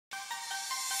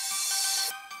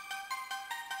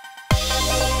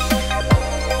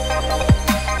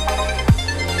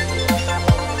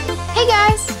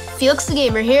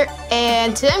FelixTheGamer here,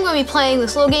 and today I'm going to be playing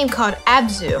this little game called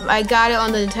ABZU. I got it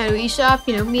on the Nintendo eShop.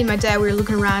 You know, me and my dad, we were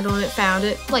looking around on it, found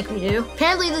it, like we do.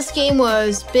 Apparently this game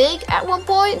was big at one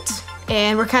point,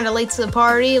 and we're kind of late to the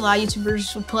party. A lot of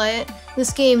YouTubers will play it.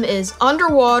 This game is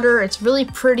underwater. It's really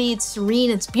pretty, it's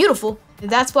serene, it's beautiful.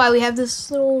 That's why we have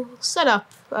this little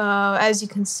setup, as you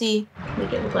can see.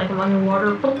 Make it look like I'm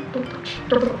underwater.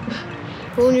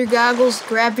 Pull in your goggles,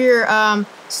 grab your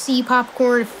sea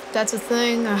popcorn if that's a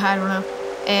thing. I don't know.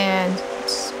 And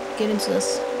let's get into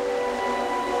this.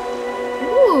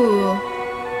 Ooh,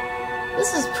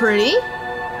 this is pretty.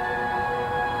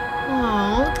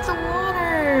 Oh, look at the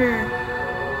water.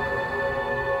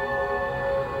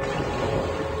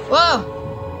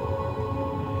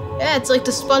 Whoa. Yeah, it's like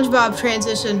the SpongeBob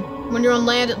transition. When you're on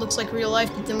land, it looks like real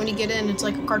life, but then when you get in, it's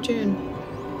like a cartoon.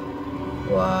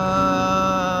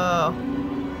 Whoa.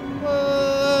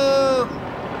 Whoa.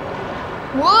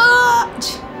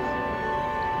 What?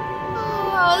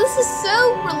 Oh, this is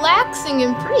so relaxing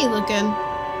and pretty looking.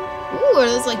 Ooh, are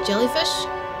those like jellyfish?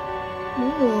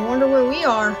 Ooh, I wonder where we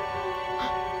are.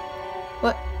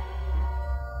 What?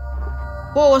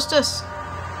 Whoa, what's this?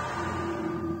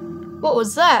 What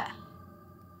was that?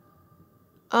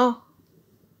 Oh.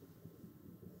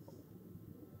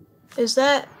 Is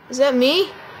that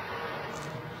me?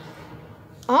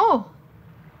 Oh.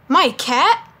 Am I a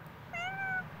cat?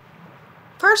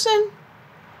 Person?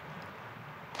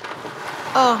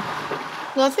 Oh.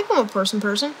 No, I think I'm a person.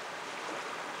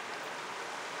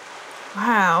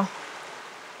 Wow.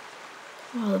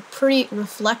 Oh, the pretty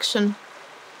reflection.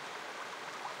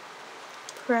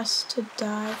 Press to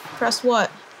dive. Press what?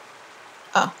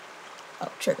 Oh.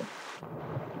 Oh, trigger.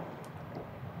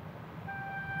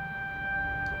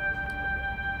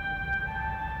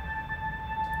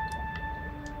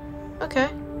 Okay.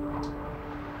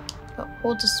 Oh,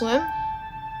 hold to swim.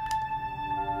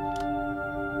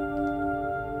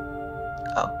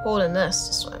 Oh, holding this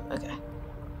to swim. Okay.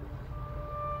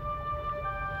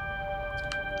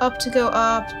 Up to go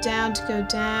up, down to go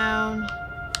down.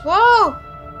 Whoa!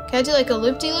 Can I do like a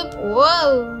loop-de-loop?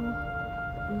 Whoa!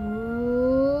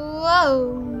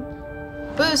 Whoa!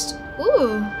 Boost.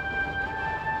 Ooh.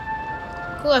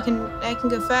 Cool. I can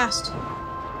go fast.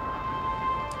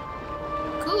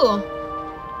 Cool.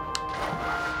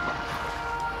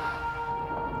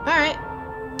 Alright.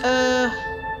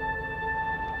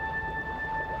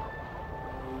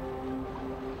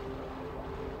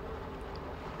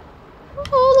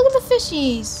 Oh, look at the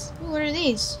fishies. Ooh, what are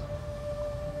these?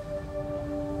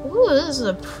 Ooh, this is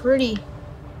a pretty...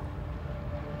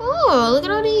 Oh, look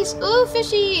at all these. Ooh,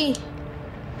 fishy.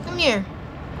 Come here.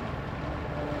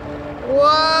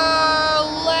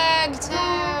 Whoa, lag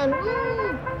town.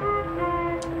 Woo.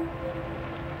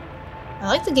 I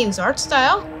like the game's art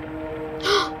style.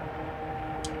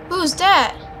 Who's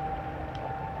that?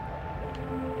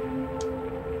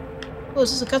 Oh,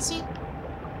 is this a cutscene?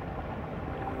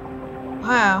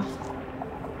 Wow.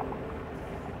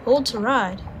 Hold to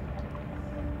ride.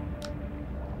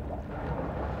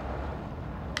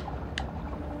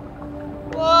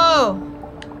 Whoa!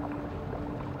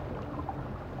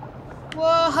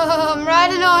 Whoa, I'm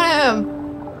riding on him!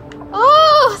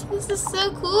 Oh, this is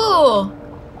so cool!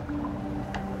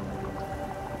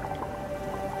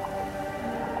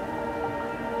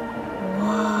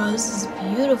 Whoa, this is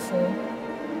beautiful.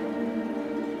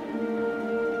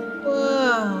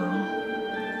 Whoa.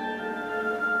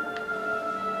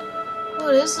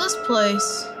 What is this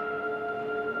place?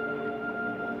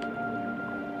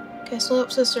 Okay, so up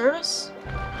to service?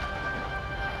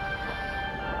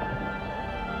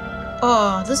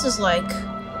 Oh, this is like...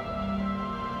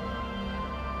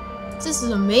 This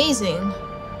is amazing.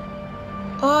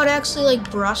 Oh, it actually like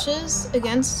brushes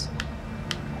against...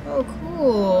 Oh,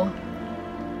 cool.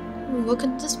 Ooh, what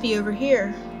could this be over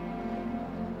here?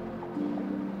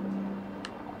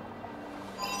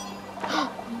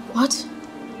 What?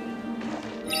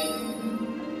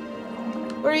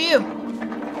 Where are you?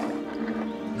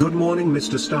 Good morning,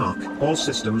 Mr. Stark. All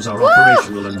systems are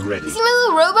operational and ready. You see my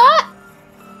little robot?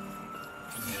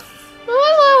 Oh,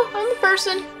 hello. I'm a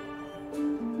person.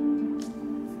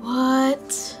 What?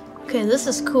 Okay, this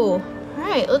is cool.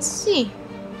 Alright, let's see.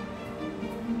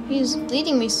 He's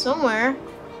leading me somewhere.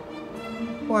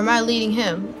 Or am I leading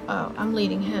him? Oh, I'm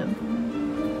leading him.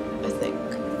 I think.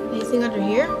 Anything under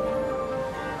here?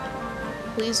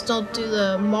 Please don't do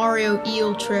the Mario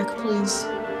eel trick, please.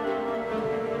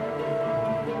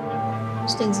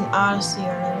 These things in Odyssey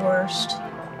are the worst.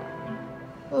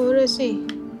 Oh, what did I see?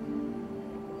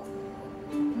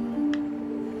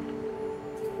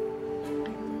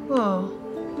 Whoa.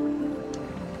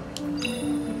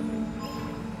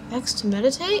 X to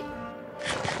meditate?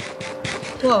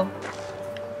 Whoa.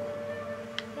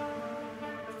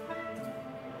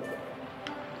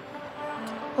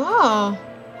 Oh.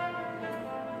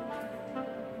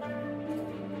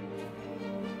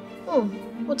 Oh,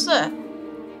 what's that?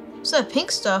 What's that pink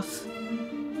stuff?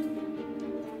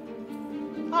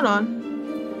 Hold on.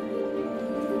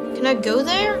 Can I go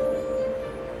there?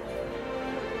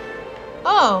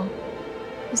 Oh.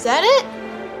 Is that it?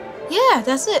 Yeah,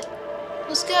 that's it.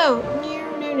 Let's go.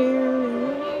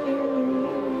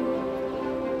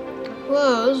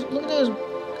 Whoa, look at those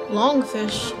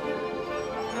longfish.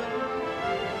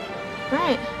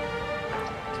 Alright.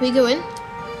 Can we go in?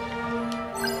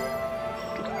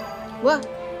 What?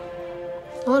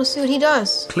 I want to see what he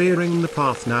does. Clearing the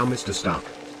path now, Mr. Stark.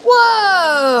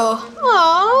 Whoa!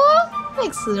 Aww!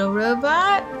 Thanks, little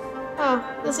robot. Oh,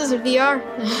 this isn't VR.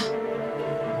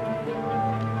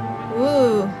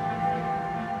 Ooh.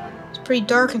 It's pretty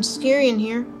dark and scary in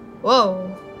here.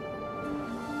 Whoa.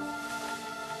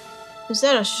 Is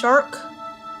that a shark?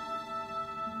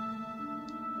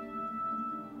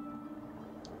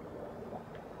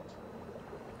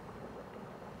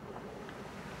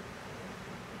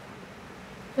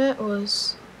 That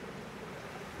was...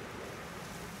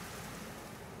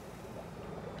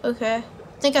 Okay.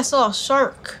 I think I saw a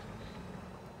shark.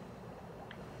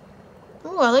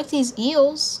 Oh, I like these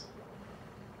eels.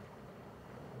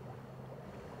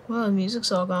 Well, the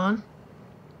music's all gone.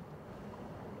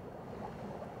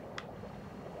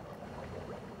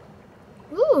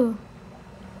 Ooh.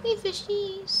 Hey,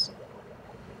 fishies.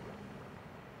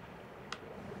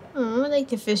 Oh, I like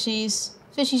the fishies.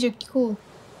 Fishies are cool.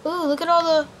 Ooh, look at all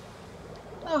the...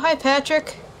 Oh, hi,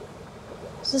 Patrick.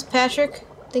 Is this Patrick?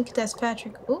 I think that's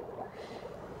Patrick. Ooh.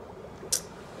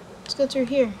 Let's go through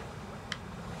here.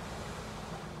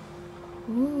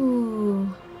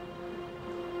 Ooh.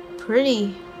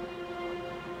 Pretty.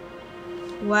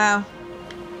 Wow.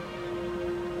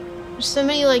 There's so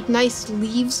many, like, nice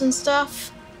leaves and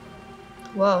stuff.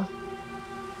 Whoa.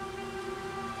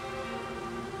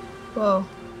 Whoa.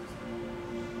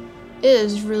 It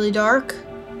is really dark.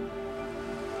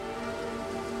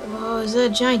 Whoa, is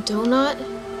that a giant donut?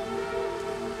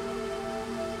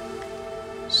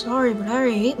 Sorry, but I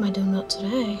already ate my donut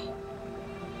today.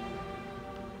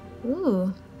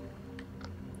 Ooh.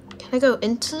 Can I go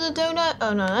into the donut?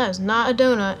 Oh no, that is not a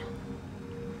donut.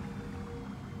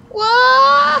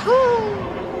 Whoa!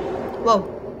 Whoa.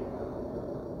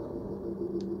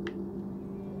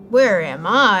 Where am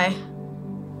I?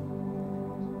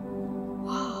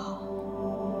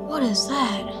 Whoa. What is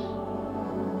that?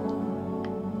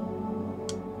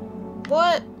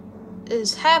 What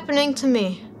is happening to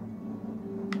me?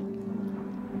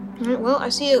 Alright, well, I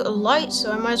see a light,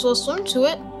 so I might as well swim to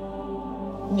it.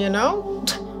 You know?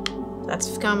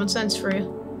 That's common sense for you.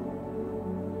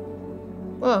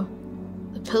 Whoa.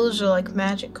 The pillars are like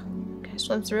magic. Can I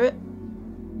swim through it?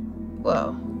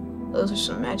 Whoa. Those are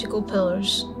some magical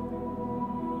pillars.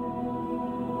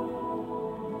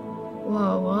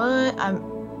 Whoa, what? I'm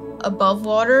above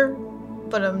water,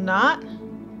 but I'm not?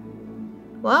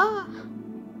 What?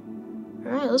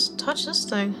 Alright, let's touch this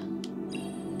thing.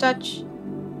 Touch.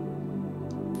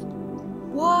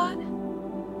 What?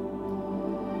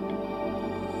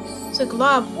 It's a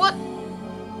glob. What?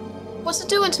 What's it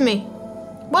doing to me?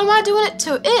 What am I doing it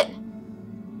to it?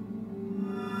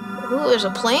 Ooh, there's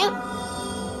a plant?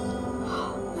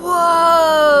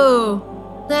 Whoa!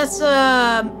 That's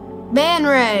a man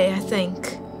ray, I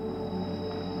think.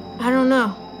 I don't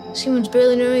know. These humans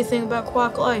barely know anything about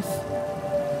quack life.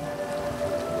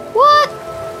 What?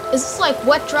 Is this like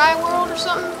wet dry world or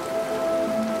something?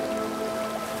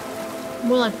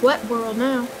 More like wet world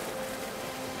now.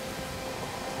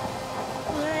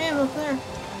 Oh, there I am up there.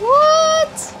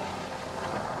 What?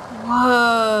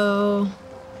 Whoa.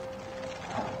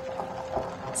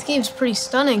 This game's pretty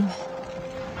stunning.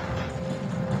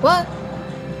 What?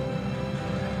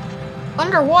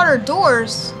 Underwater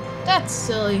doors? That's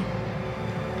silly.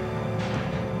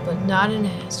 But not in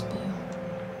ABZU.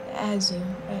 ABZU.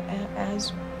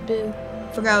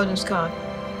 Forgot what it was called.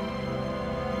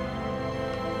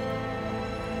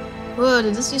 Whoa,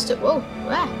 did this used to... Whoa,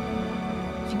 ah.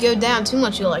 If you go down too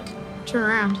much, you'll, like, turn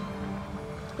around.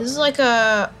 This is like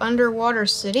a underwater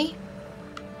city?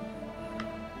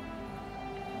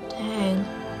 Dang.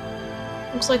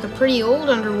 Looks like a pretty old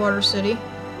underwater city.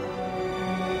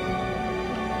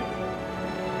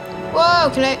 Whoa,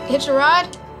 can I hitch a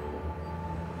ride?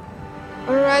 I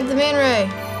want to ride the Man Ray.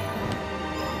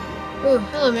 Oh,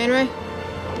 hello, Man Ray.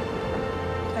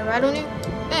 Can I ride on you?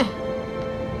 Eh.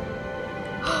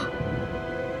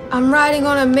 I'm riding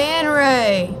on a Man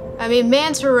Ray. I mean,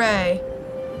 Manta Ray.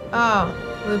 Oh,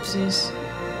 whoopsies.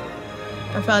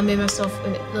 I probably made myself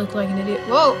look like an idiot.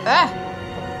 Whoa, ah!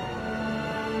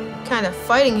 Kind of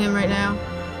fighting him right now.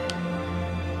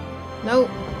 Nope.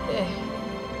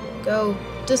 Go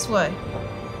this way.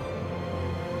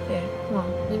 Yeah, come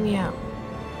on, leave me out.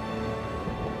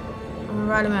 I'm gonna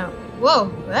ride him out.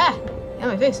 Whoa, ah! Get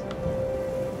my face.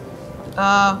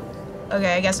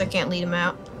 Okay, I guess I can't lead him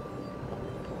out.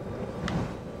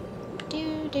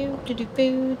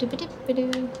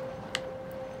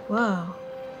 Whoa.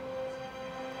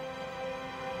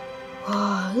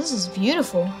 Whoa, this is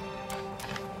beautiful.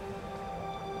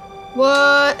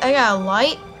 What? I got a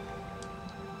light?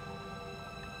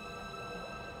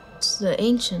 It's the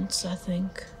ancients, I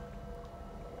think.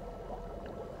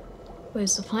 Wait,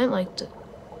 is the plant like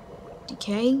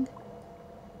decaying?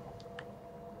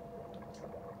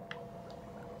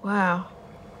 Wow.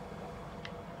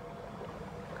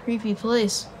 Creepy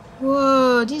place.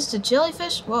 Whoa, these the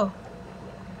jellyfish? Whoa.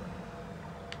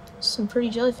 Some pretty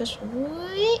jellyfish.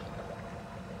 Wait.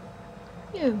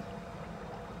 Ew.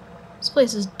 This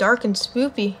place is dark and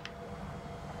spoopy.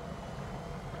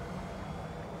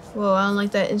 Whoa, I don't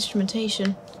like that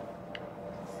instrumentation.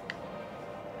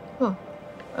 Whoa.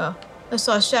 Oh. I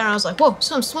saw a shadow and I was like, whoa,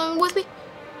 someone's swimming with me?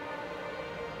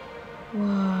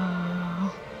 Whoa.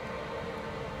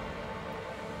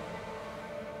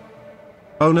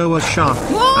 Oh no, a shark.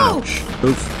 Whoa! Ouch.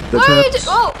 Oof, that hurts.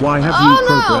 Oh. Why have Oh, you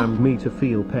no. programmed me to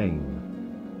feel pain?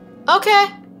 Okay.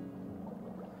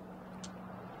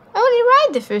 I want to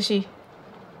ride the fishy.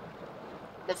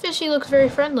 The fishy looks very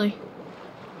friendly.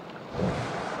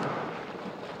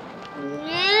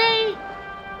 Yay!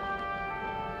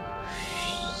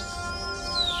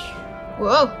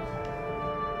 Whoa.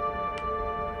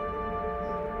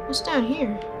 What's down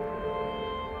here?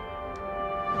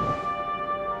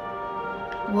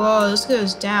 Whoa, this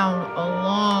goes down a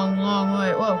long, long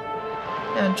way. Whoa.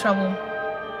 I'm having trouble.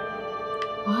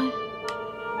 What?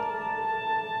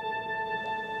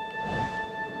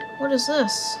 What is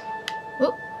this?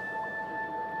 Oh.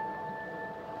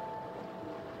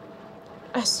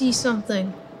 I see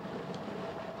something.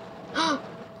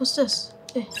 What's this?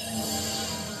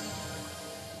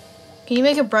 Can you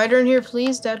make it brighter in here,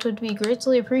 please? That would be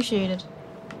greatly appreciated.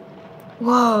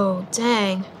 Whoa,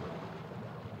 dang.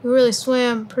 We really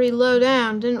swam pretty low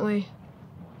down, didn't we?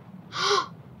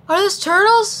 Are those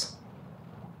turtles?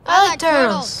 I like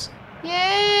turtles.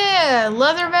 Yeah,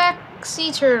 leatherback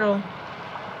sea turtle.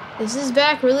 Is his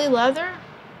back really leather?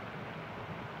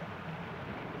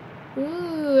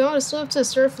 Ooh, I want to swim up to the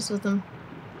surface with him.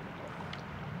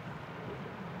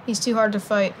 He's too hard to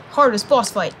fight. Hardest boss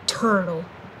fight, turtle.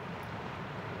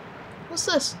 What's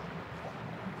this?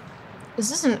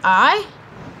 Is this an eye?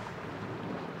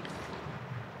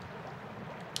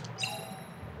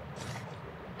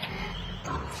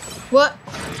 What?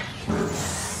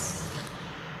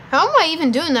 How am I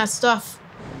even doing that stuff?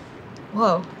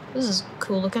 Whoa, this is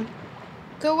cool looking.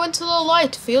 Go into the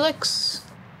light, Felix.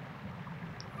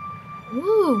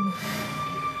 Ooh.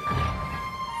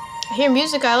 I hear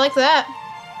music, I like that.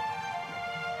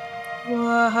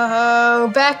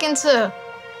 Whoa, back into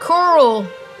coral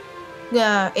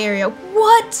area.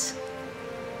 What?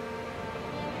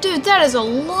 Dude, that is a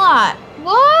lot.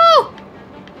 Whoa!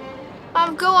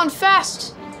 I'm going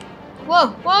fast. Whoa,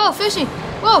 whoa, fishy.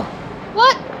 Whoa,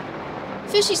 what?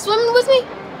 Fishy swimming with me?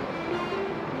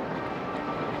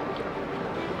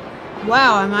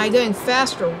 Wow, am I going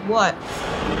fast or what?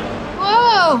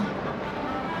 Whoa!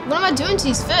 What am I doing to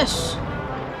these fish?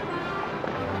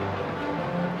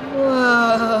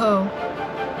 Whoa.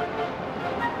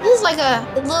 This is like a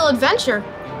little adventure.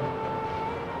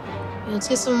 Okay, let's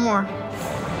get some more.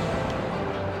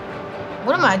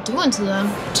 What am I doing to them?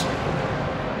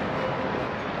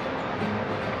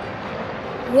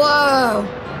 Whoa.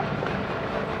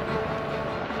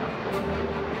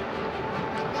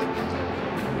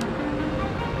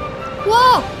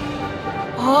 Whoa!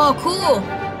 Oh, cool.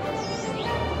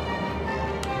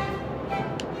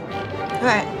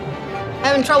 Alright.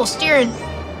 Having trouble steering.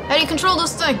 How do you control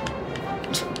this thing?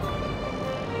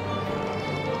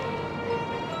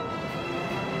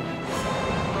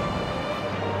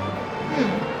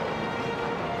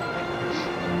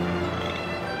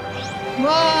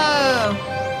 Whoa!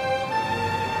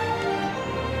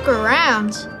 Look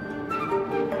around.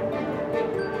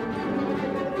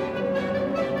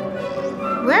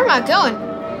 Where am I going?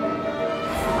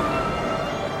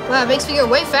 Wow, it makes me go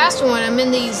way faster when I'm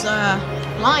in these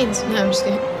lines. No, I'm just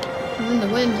kidding. I'm in the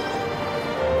wind.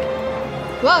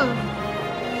 Whoa!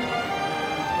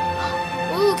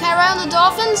 Ooh, can I ride on the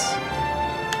dolphins?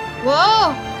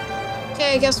 Whoa!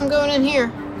 Okay, I guess I'm going in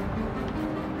here.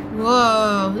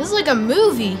 Whoa, this is like a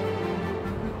movie.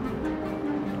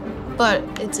 But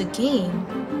it's a game.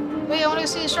 Wait, I want to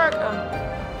see the shark. Oh.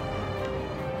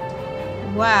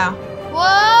 Wow.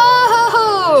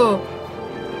 Whoa!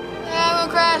 Yeah, I'm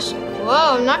gonna crash.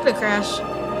 Whoa, I'm not gonna crash.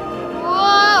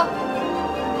 Whoa!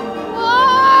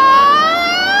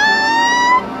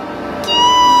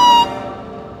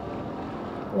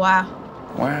 Whoa! Wow.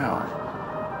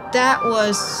 Wow. That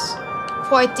was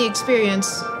quite the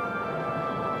experience.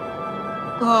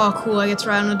 Oh, cool. I get to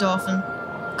ride on a dolphin.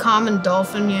 Common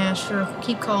dolphin, yeah, sure.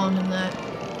 Keep calling him that.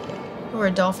 Or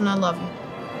a dolphin, I love you.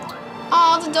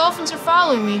 Oh, the dolphins are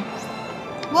following me.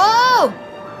 Whoa!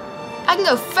 I can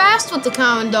go fast with the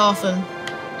common dolphin.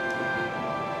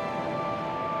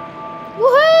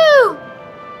 Woohoo!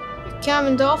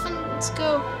 Common dolphin, let's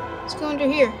go. Let's go under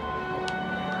here.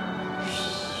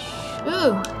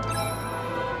 Ooh.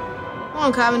 Come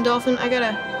on, common dolphin. I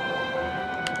gotta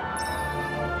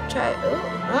try.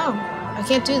 Oh, I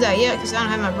can't do that yet because I don't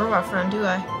have my robot friend, do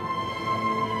I?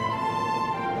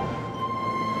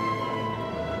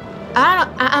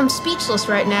 I'm speechless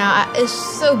right now. It's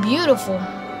so beautiful.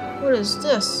 What is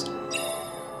this?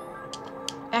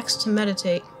 X to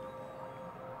meditate.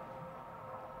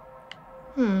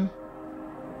 Ooh.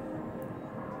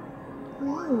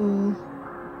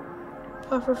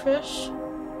 Pufferfish.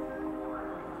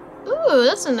 Ooh,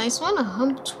 that's a nice one. A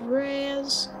humped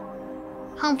raz.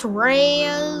 Humped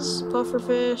raz.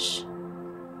 Pufferfish.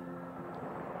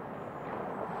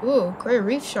 Ooh, gray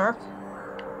reef shark.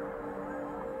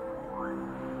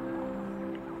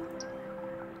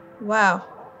 Wow.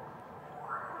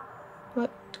 What?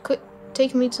 Quit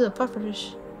taking me to the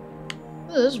pufferfish.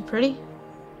 Ooh, those are pretty.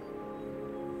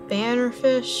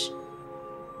 Bannerfish.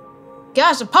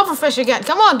 Gosh, the pufferfish again.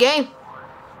 Come on, game.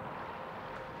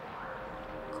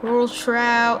 Coral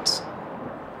trout.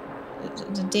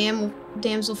 The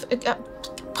damsel.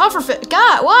 Pufferfish.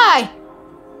 God, why?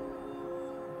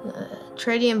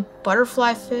 Tritium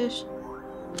butterfly fish.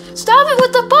 Stop it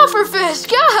with the pufferfish!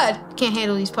 God! Can't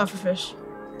handle these pufferfish.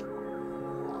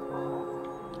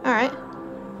 Alright.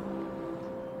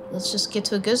 Let's just get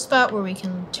to a good spot where we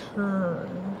can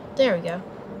turn. There we go.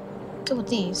 Go with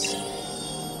these.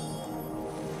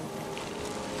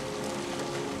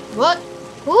 What?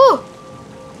 Ooh!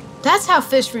 That's how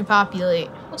fish repopulate.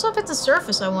 What's up at the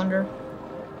surface, I wonder?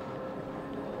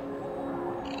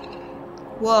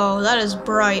 Whoa, that is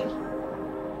bright.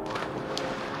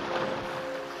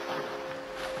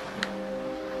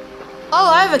 Oh,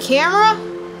 I have a camera?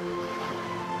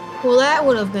 Well, that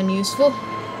would have been useful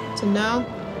to know.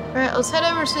 Alright, let's head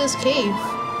over to this cave.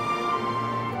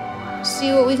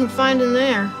 See what we can find in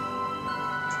there.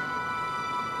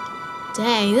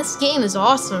 Dang, this game is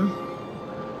awesome.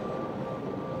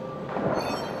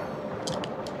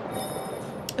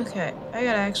 Okay, I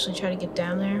gotta actually try to get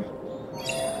down there.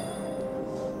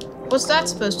 What's that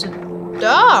supposed to...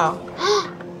 Oh!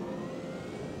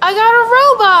 I got a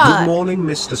robot! Good morning,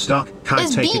 Mr. Stark. I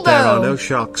It's take it BeeBo. there are no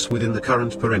sharks within the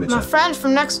current perimeter. My friend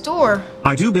from next door.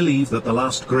 I do believe that the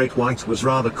last great white was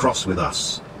rather cross with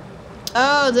us.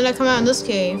 Oh, then I come out in this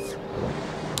cave.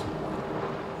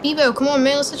 BeeBo, come on,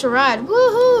 man, let's hitch a ride.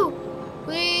 Woohoo!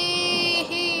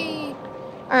 Wee-hee!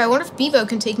 Alright, I wonder if BeeBo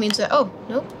can take me into... Oh,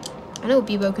 nope. I know what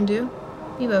BeeBo can do.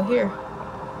 BeeBo, here.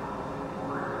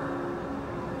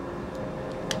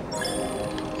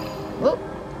 Whoa.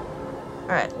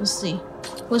 Alright, let's see.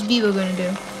 What's BeeBo gonna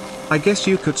do? I guess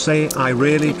you could say I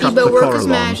really cut BeeBo the work coral is on.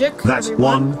 magic, That's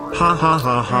everyone. one. Ha ha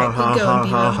ha ha Alright, ha good ha going,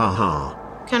 ha BeeBo. ha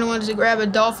ha. Kinda wanted to grab a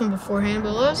dolphin beforehand,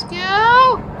 but let's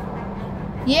go!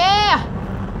 Yeah!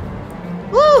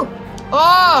 Woo!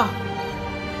 Oh!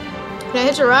 Can I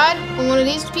hitch a ride on one of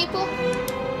these people?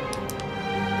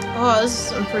 Oh, this is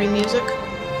some pretty music.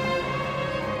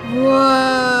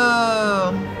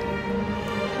 Whoa!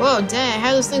 Whoa, dang, how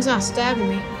are those things not stabbing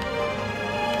me?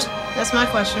 That's my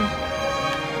question.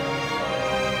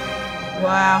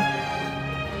 Wow.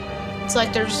 It's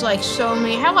like they're just like showing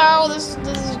me, hello, this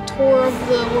is a tour of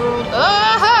the world.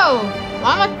 Oh!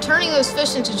 Why am I turning those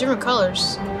fish into different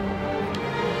colors?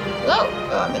 Oh,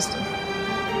 I missed them.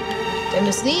 Did I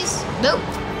miss these? Nope.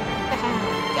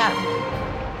 Got him.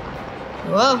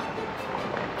 Whoa.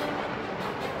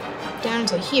 Down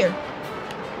into here.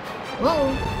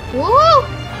 Whoa. Whoa!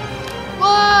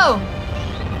 Whoa!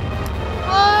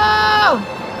 Whoa!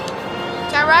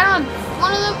 Can I ride on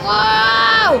one of them?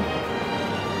 Whoa!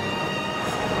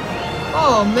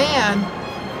 Oh, man.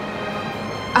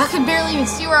 I could barely even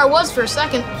see where I was for a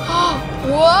second.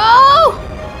 Whoa!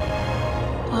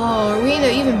 Oh, are we in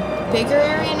an even bigger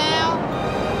area now?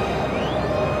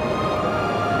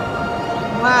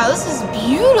 Wow, this is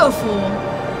beautiful.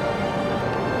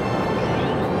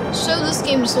 show this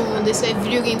game to someone when they say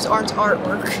video games aren't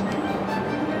artwork.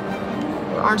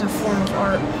 Or aren't a form of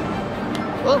art.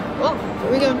 Whoa,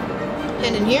 here we go.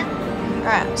 Head in here.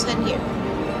 Alright, let's head in here.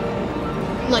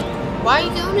 I'm like, why are you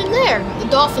going in there? The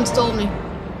dolphins told me.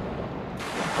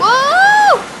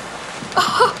 Whoa!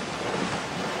 Oh.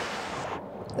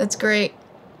 That's great.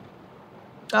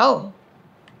 Oh.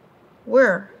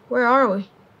 Where are we?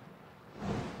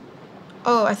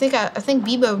 Oh, I think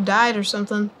BeeBo died or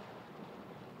something.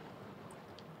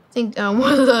 I think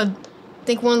one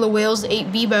of the whales ate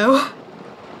BeeBo.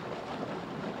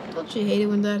 Don't you hate it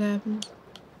when that happens?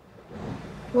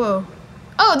 Whoa.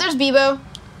 Oh, there's BeeBo.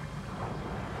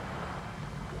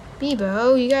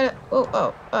 BeeBo, you gotta...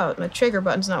 Oh, my trigger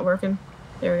button's not working.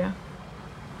 There we go.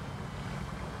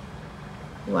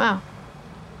 Wow.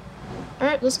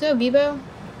 Alright, let's go, BeeBo.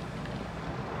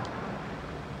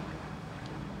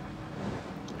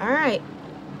 Alright.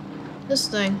 This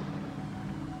thing.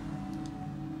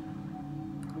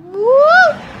 Woo!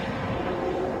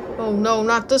 Oh no,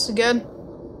 not this again.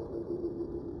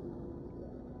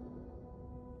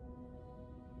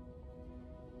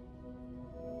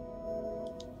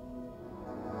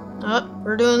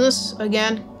 We're doing this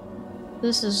again.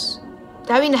 This is...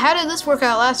 I mean, how did this work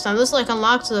out last time? This, like,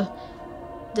 unlocked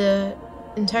the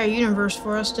entire universe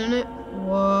for us, didn't it?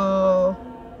 Whoa.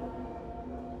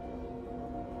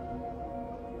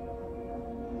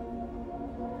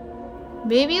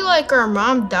 Maybe, like, our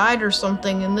mom died or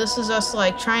something, and this is us,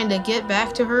 like, trying to get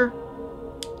back to her.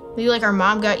 Maybe, like, our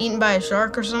mom got eaten by a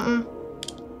shark or something.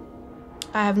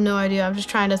 I have no idea. I'm just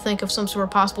trying to think of some sort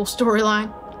of possible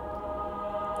storyline.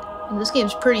 And this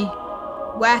game's pretty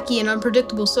wacky and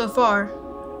unpredictable so far.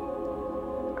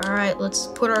 Alright, let's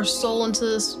put our soul into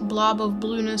this blob of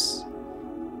blueness.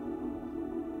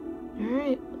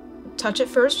 Alright. Touch it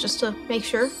first, just to make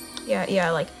sure.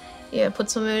 Yeah, put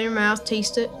some in your mouth,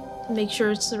 taste it. Make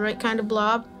sure it's the right kind of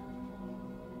blob.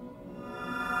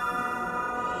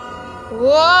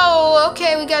 Whoa,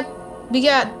 okay, we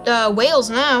got whales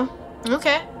now.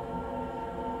 Okay.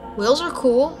 Whales are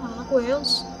cool. I like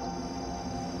whales.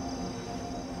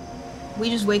 We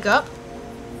just wake up?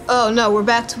 Oh no, we're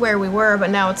back to where we were, but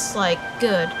now it's like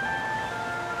good.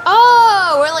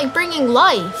 Oh, we're like bringing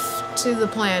life to the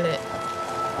planet.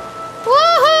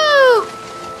 Woohoo!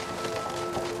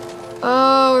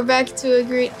 Oh, we're back to a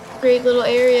great little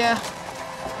area.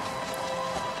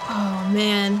 Oh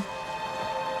man.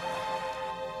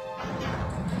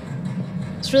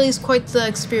 This really is quite the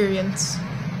experience.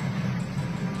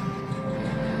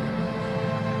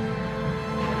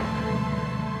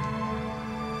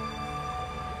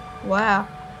 Wow.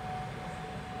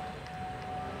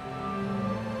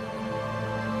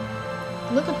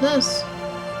 Look at this.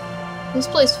 This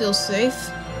place feels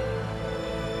safe.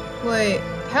 Wait,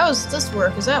 how does this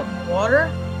work? Is that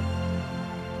water?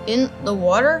 In the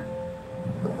water?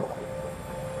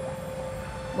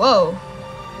 Whoa.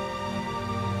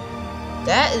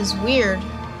 That is weird.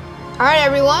 Alright,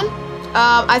 everyone.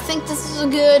 I think this is a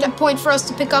good point for us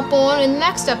to pick up on in the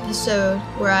next episode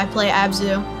where I play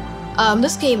ABZU.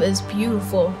 This game is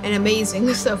beautiful and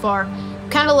amazing so far.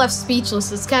 Kind of left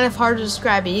speechless. It's kind of hard to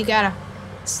describe it. You gotta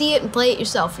see it and play it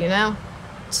yourself, you know?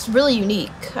 It's really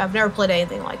unique. I've never played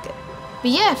anything like it. But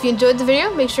yeah, if you enjoyed the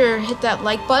video, make sure to hit that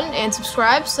like button and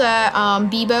subscribe so that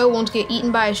BeeBo won't get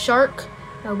eaten by a shark.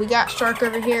 We got shark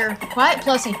over here. Quiet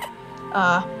Plussy.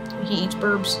 He eats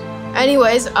burbs.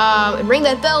 Anyways, ring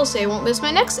that bell so you won't miss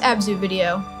my next ABZU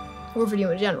video. Or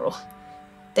video in general.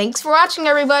 Thanks for watching,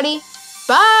 everybody.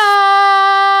 Bye!